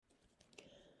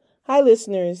Hi,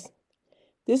 listeners.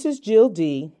 This is Jill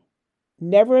D.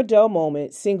 Never a dull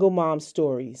moment, single mom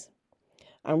stories.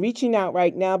 I'm reaching out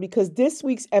right now because this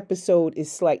week's episode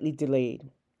is slightly delayed.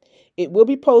 It will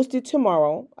be posted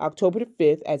tomorrow, October the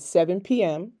 5th at 7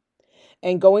 p.m.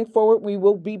 And going forward, we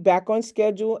will be back on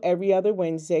schedule every other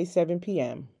Wednesday, 7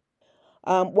 p.m.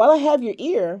 While I have your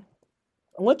ear,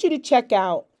 I want you to check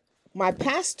out my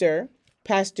pastor,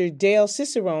 Pastor Dale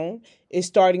Cicerone, is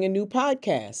starting a new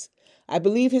podcast. I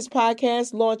believe his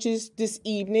podcast launches this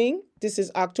evening. This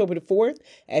is October the 4th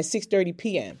at 6:30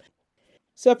 p.m.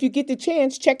 So if you get the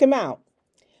chance, check him out.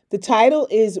 The title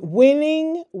is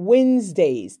Winning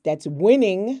Wednesdays. That's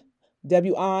winning,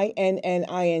 Winning,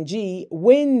 Wednesdays,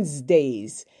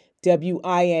 Winsdays.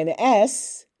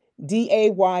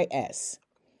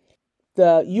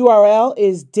 The URL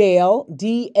is Dale,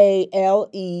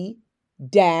 DALE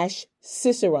dash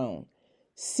Cicerone,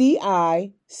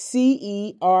 CICERON.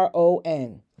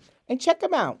 And check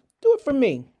them out. Do it for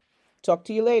me. Talk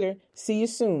to you later. See you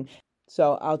soon.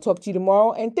 So I'll talk to you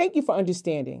tomorrow, and thank you for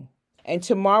understanding. And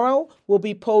tomorrow we'll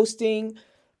be posting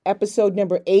episode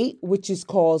number 8, which is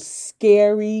called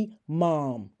Scary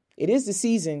Mom. It is the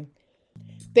season.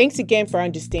 Thanks again for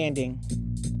understanding.